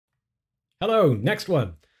Hello, next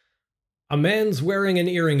one. A man's wearing an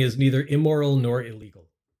earring is neither immoral nor illegal.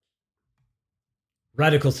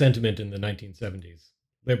 Radical sentiment in the 1970s.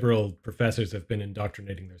 Liberal professors have been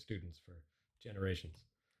indoctrinating their students for generations.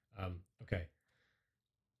 Okay.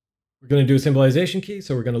 We're going to do a symbolization key,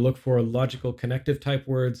 so we're going to look for logical connective type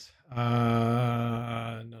words.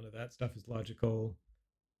 None of that stuff is logical.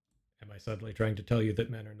 Am I suddenly trying to tell you that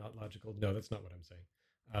men are not logical? No, that's not what I'm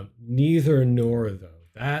saying. Neither nor, though.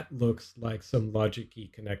 That looks like some logic-y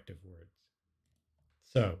connective words.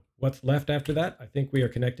 So what's left after that? I think we are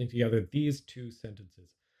connecting together these two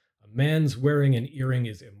sentences. A man's wearing an earring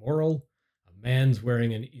is immoral. A man's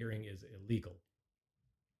wearing an earring is illegal.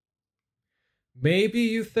 Maybe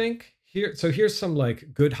you think here, so here's some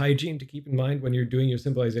like good hygiene to keep in mind when you're doing your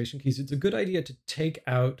symbolization keys. It's a good idea to take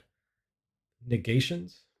out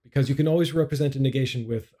negations because you can always represent a negation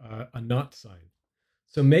with a not sign.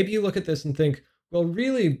 So maybe you look at this and think, well,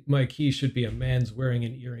 really my key should be a man's wearing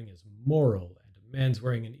an earring is moral and a man's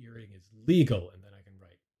wearing an earring is legal. And then I can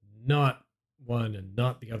write not one and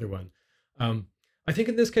not the other one. I think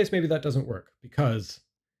in this case, maybe that doesn't work because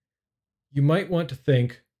you might want to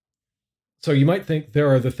think, so you might think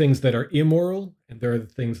there are the things that are immoral and there are the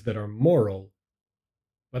things that are moral,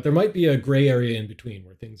 but there might be a gray area in between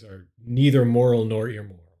where things are neither moral nor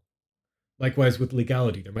immoral. Likewise with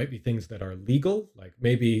legality, there might be things that are legal, like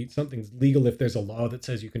maybe something's legal if there's a law that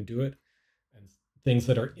says you can do it, and things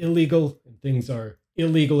that are illegal, and things are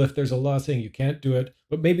illegal if there's a law saying you can't do it,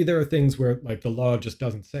 but maybe there are things where like the law just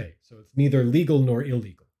doesn't say, so it's neither legal nor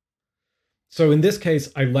illegal. So in this case,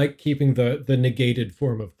 I like keeping the negated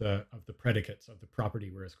form of the predicates of the property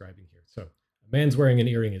we're ascribing here. So a man's wearing an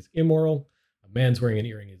earring is immoral, a man's wearing an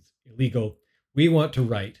earring is illegal. We want to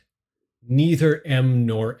write neither M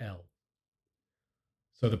nor L.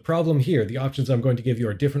 So the problem here, the options I'm going to give you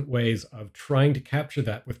are different ways of trying to capture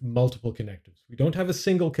that with multiple connectives. We don't have a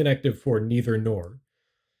single connective for neither nor.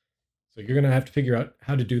 So you're going to have to figure out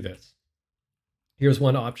how to do this. Here's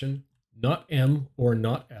one option, not M or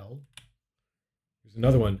not L. Here's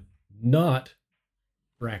another one, not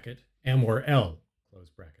bracket M or L,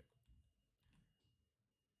 close bracket.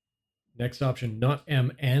 Next option, not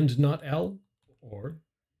M and not L. Or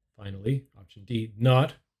finally, option D,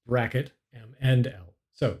 not bracket M and L.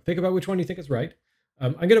 So think about which one you think is right.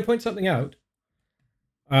 I'm going to point something out.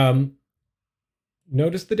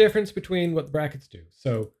 Notice the difference between what the brackets do.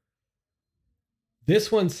 So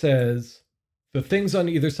this one says the things on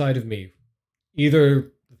either side of me,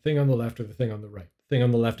 either the thing on the left or the thing on the right. The thing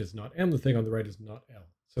on the left is not M, the thing on the right is not L.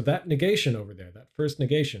 So that negation over there, that first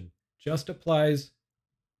negation, just applies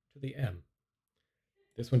to the M.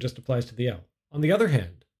 This one just applies to the L. On the other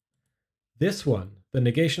hand, this one, the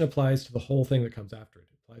negation applies to the whole thing that comes after it.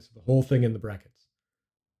 It applies to the whole thing in the brackets.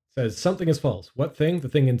 It says something is false. What thing? The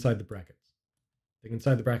thing inside the brackets. The thing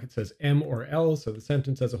inside the bracket says M or L, so the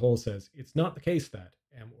sentence as a whole says it's not the case that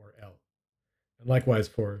M or L. And likewise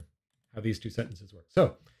for how these two sentences work.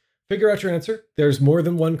 So figure out your answer. There's more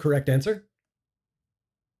than one correct answer.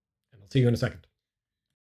 And I'll see you in a second.